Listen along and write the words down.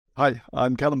Hi,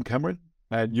 I'm Calum Cameron,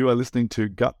 and you are listening to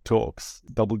Gut Talks,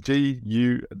 double G,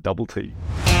 U, double T.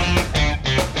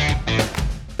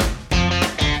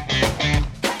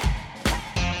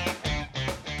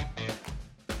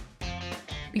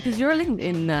 Because your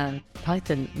LinkedIn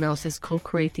title now says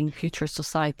co-creating future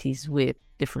societies with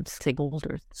different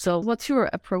stakeholders. So what's your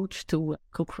approach to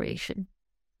co-creation?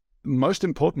 Most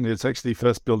importantly, it's actually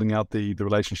first building out the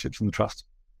relationships and the trust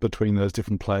between those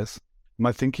different players.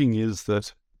 My thinking is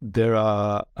that there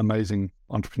are amazing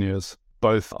entrepreneurs,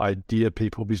 both idea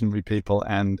people, visionary people,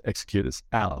 and executors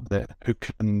out there who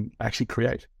can actually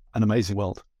create an amazing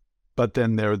world. But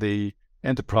then there are the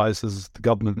enterprises, the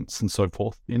governments and so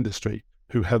forth, the industry,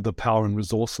 who have the power and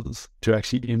resources to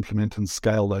actually implement and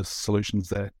scale those solutions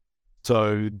there.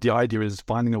 So the idea is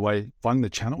finding the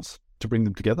channels to bring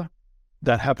them together.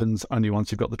 That happens only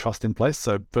once you've got the trust in place.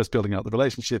 So first building out the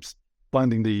relationships,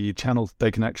 finding the channels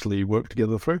they can actually work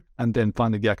together through, and then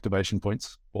finding the activation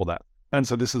points for that. And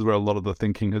so this is where a lot of the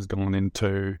thinking has gone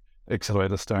into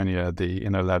Accelerate Estonia, the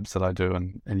labs that I do,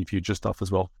 and any future stuff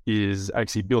as well, is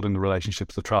actually building the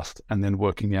relationships, the trust, and then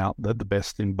working out the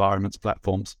best environments,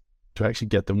 platforms to actually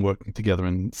get them working together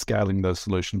and scaling those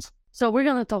solutions. So we're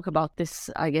going to talk about this,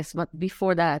 I guess, but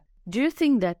before that, do you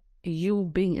think that you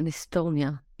being in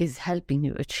Estonia is helping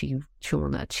you achieve what you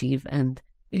want to achieve and,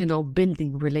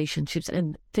 building relationships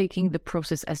and taking the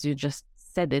process as you just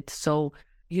said it, so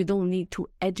you don't need to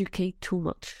educate too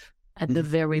much at the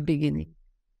very beginning?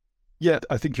 Yeah,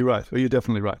 I think you're right. You're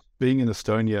definitely right. Being in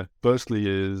Estonia, firstly,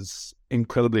 is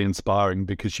incredibly inspiring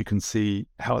because you can see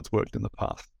how it's worked in the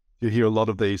past. You hear a lot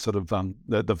of the sort of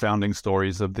the founding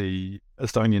stories of the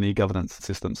Estonian e-governance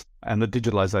systems and the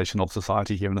digitalization of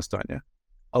society here in Estonia.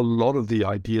 A lot of the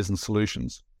ideas and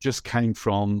solutions just came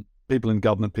from people in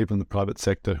government, people in the private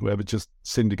sector, whoever just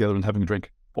sitting together and having a drink,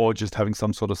 or just having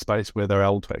some sort of space where they're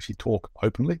able to actually talk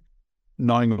openly,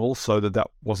 knowing also that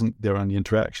wasn't their only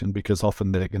interaction, because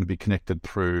often they're going to be connected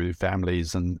through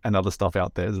families and other stuff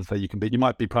out there. As I say, you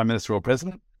might be prime minister or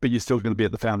president, but you're still going to be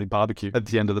at the family barbecue at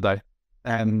the end of the day.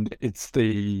 And it's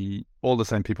all the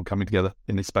same people coming together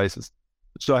in these spaces.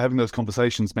 So having those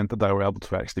conversations meant that they were able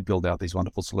to actually build out these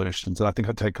wonderful solutions. And I think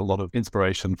I take a lot of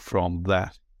inspiration from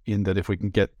that, in that if we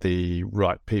can get the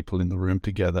right people in the room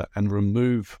together and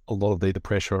remove a lot of the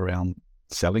pressure around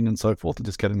selling and so forth and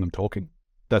just getting them talking,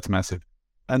 that's massive.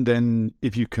 And then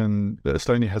if you can,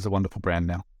 Estonia has a wonderful brand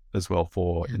now as well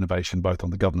for innovation, both on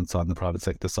the government side and the private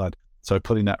sector side. So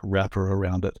putting that wrapper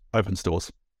around it opens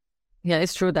doors. Yeah,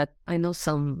 it's true that I know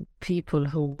some people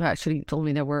who actually told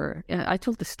me I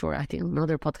told this story, I think, on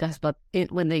another podcast, but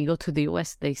when they go to the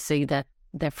US, they say that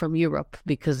they're from Europe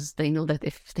because they know that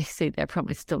if they say they're from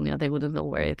Estonia, they wouldn't know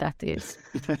where that is.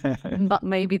 But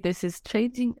maybe this is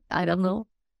changing. I don't know.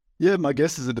 Yeah, my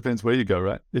guess is it depends where you go,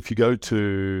 right? If you go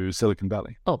to Silicon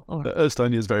Valley,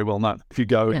 Estonia is very well known. If you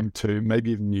go into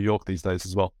maybe even New York these days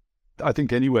as well. I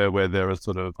think anywhere where there are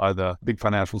sort of either big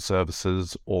financial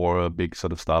services or a big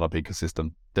sort of startup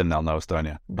ecosystem, then they'll know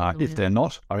Estonia. If they're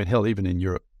not, hell, even in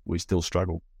Europe, we still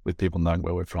struggle with people knowing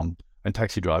where we're from. And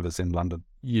taxi drivers in London,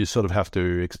 you sort of have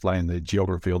to explain the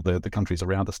geography of the countries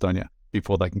around Estonia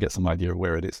before they can get some idea of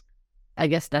where it is. I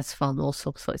guess that's fun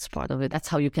also, so it's part of it. That's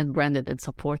how you can brand it and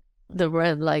support the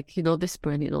brand, like, this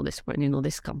brand, this brand,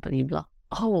 this company, blah.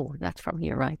 Oh, that's from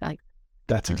here, right?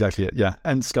 That's exactly it, yeah.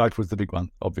 And Skype was the big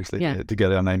one, obviously, to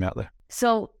get our name out there.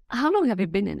 So how long have you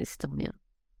been in Estonia?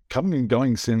 Coming and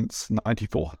going since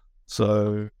 94,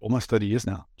 so almost 30 years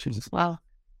now. Jesus. Wow.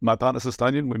 My partner's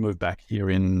Estonian. We moved back here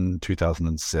in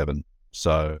 2007.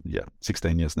 So,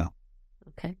 16 years now.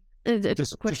 Okay.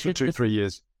 Just 3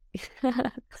 years.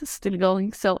 Still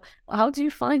going. So how do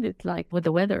you find it, like, with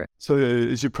the weather? So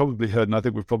as you probably heard, and I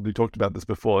think we've probably talked about this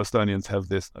before, Estonians have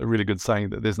a really good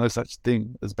saying that there's no such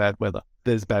thing as bad weather.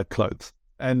 There's bad clothes.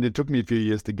 And it took me a few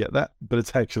years to get that, but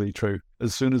it's actually true.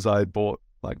 As soon as I bought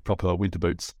proper winter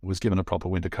boots, was given a proper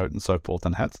winter coat and so forth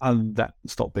and hats, and that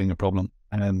stopped being a problem.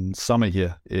 And summer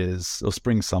here or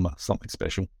spring, summer, something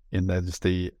special in there. Just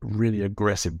the really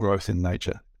aggressive growth in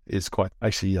nature is quite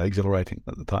actually exhilarating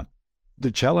at the time. The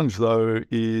challenge, though,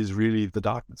 is really the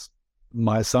darkness.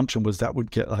 My assumption was that would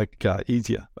get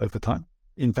easier over time.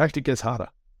 In fact, it gets harder.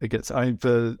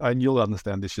 And you'll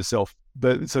understand this yourself.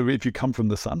 But so if you come from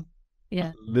the sun,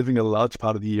 living a large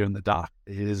part of the year in the dark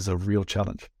is a real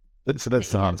challenge. So that's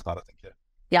the hardest part, I think.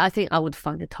 Yeah, I think I would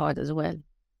find it hard as well.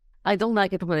 I don't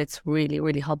like it when it's really,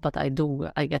 really hot, but I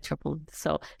get your point.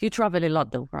 So you travel a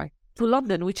lot though, right? To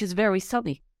London, which is very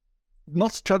sunny.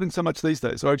 Not traveling so much these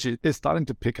days. Or actually, it's starting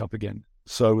to pick up again.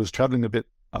 So I was traveling a bit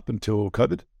up until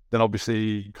COVID. Then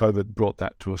obviously COVID brought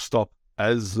that to a stop.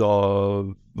 as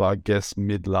of, I guess,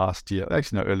 mid last year,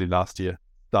 actually no, early last year,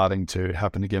 starting to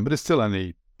happen again, but it's still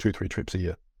only 2-3 trips a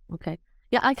year. Okay.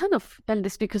 Yeah, I kind of felt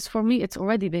this because for me, it's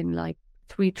already been like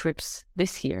 3 trips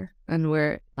this year, and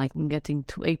we're like getting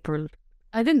to April.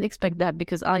 I didn't expect that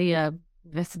because I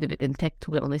invested a bit in tech,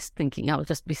 to be honest, thinking I'll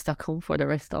just be stuck home for the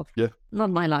rest of, not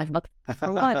my life, but for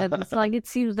a while. And it's like, it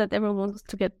seems that everyone wants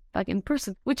to get back in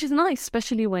person, which is nice,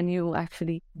 especially when you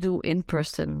actually do in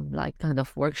person, like kind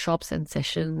of workshops and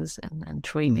sessions and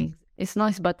training. It's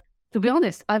nice, but to be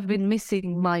honest, I've been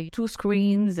missing my 2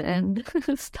 screens and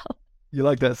stuff. You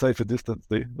like that safer distance,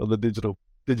 or the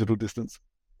digital distance?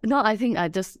 No, I think I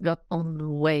just got on the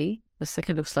way. The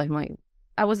second looks like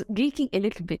I was geeking a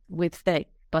little bit with tech,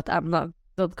 but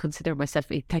don't consider myself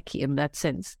a techie in that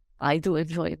sense. I do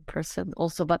enjoy in person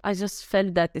also, but I just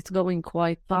felt that it's going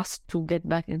quite fast to get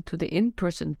back into the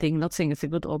in-person thing. Not saying it's a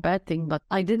good or bad thing, but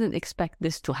I didn't expect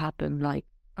this to happen. Like,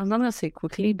 I'm not going to say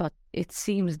quickly, but it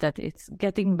seems that it's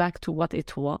getting back to what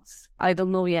it was. I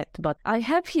don't know yet, but I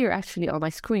have here actually on my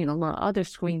screen, on my other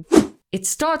screen. It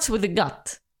starts with the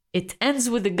gut. It ends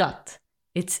with the gut.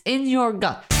 It's in your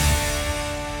gut.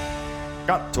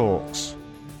 Gut Talks.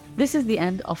 This is the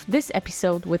end of this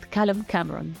episode with Calum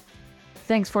Cameron.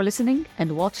 Thanks for listening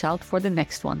and watch out for the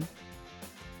next one.